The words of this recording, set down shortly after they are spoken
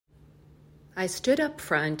I stood up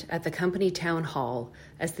front at the company town hall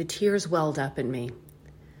as the tears welled up in me.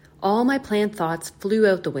 All my planned thoughts flew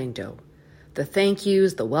out the window. The thank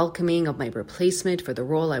yous, the welcoming of my replacement for the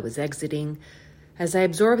role I was exiting, as I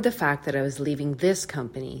absorbed the fact that I was leaving this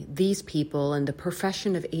company, these people, and the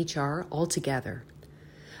profession of HR altogether.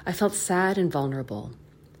 I felt sad and vulnerable.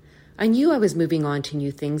 I knew I was moving on to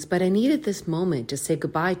new things, but I needed this moment to say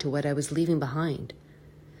goodbye to what I was leaving behind.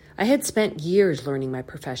 I had spent years learning my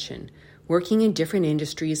profession, working in different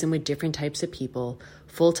industries and with different types of people,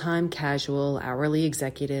 full-time, casual, hourly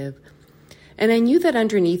executive. And I knew that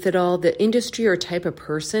underneath it all, the industry or type of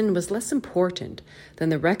person was less important than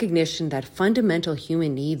the recognition that fundamental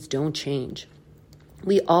human needs don't change.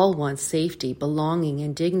 We all want safety, belonging,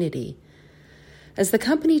 and dignity. As the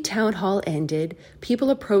company town hall ended, people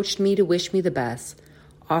approached me to wish me the best,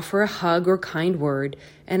 offer a hug or kind word,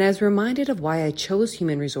 and I was reminded of why I chose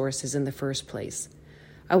human resources in the first place.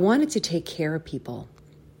 I wanted to take care of people.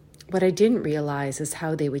 What I didn't realize is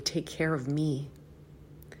how they would take care of me.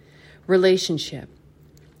 Relationship.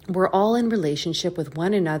 We're all in relationship with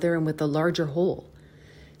one another and with the larger whole.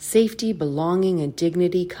 Safety, belonging, and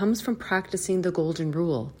dignity comes from practicing the golden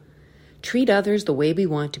rule. Treat others the way we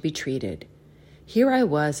want to be treated. Here I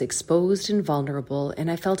was, exposed and vulnerable, and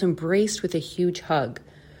I felt embraced with a huge hug,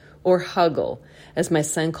 or huggle, as my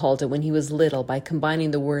son called it when he was little by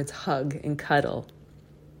combining the words hug and cuddle.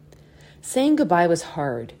 Saying goodbye was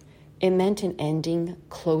hard. It meant an ending,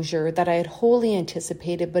 closure that I had wholly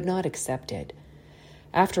anticipated but not accepted.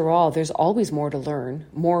 After all, there's always more to learn,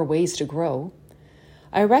 more ways to grow.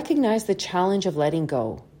 I recognized the challenge of letting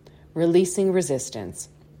go, releasing resistance.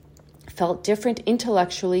 Felt different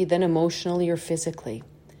intellectually than emotionally or physically.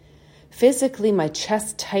 Physically, my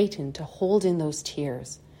chest tightened to hold in those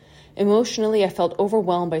tears. Emotionally, I felt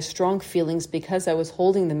overwhelmed by strong feelings because I was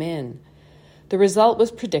holding them in. The result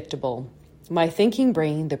was predictable. My thinking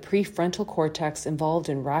brain, the prefrontal cortex involved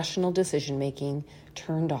in rational decision-making,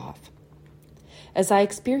 turned off. As I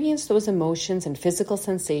experienced those emotions and physical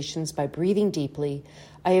sensations by breathing deeply,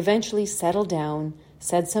 I eventually settled down,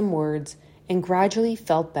 said some words, and gradually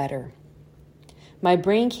felt better. My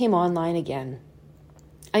brain came online again.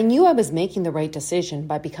 I knew I was making the right decision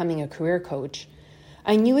by becoming a career coach.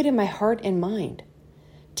 I knew it in my heart and mind.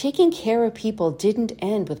 Taking care of people didn't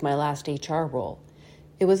end with my last HR role.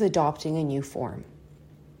 It was adopting a new form.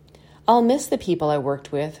 I'll miss the people I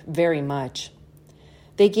worked with very much.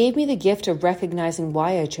 They gave me the gift of recognizing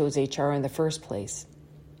why I chose HR in the first place.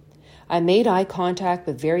 I made eye contact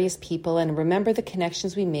with various people and remember the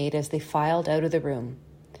connections we made as they filed out of the room.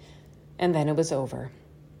 And then it was over.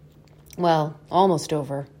 Well, almost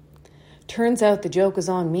over. Turns out the joke was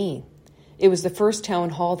on me. It was the first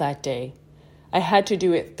town hall that day. I had to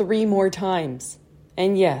do it 3 more times.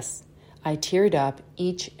 And yes, I teared up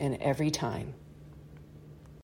each and every time.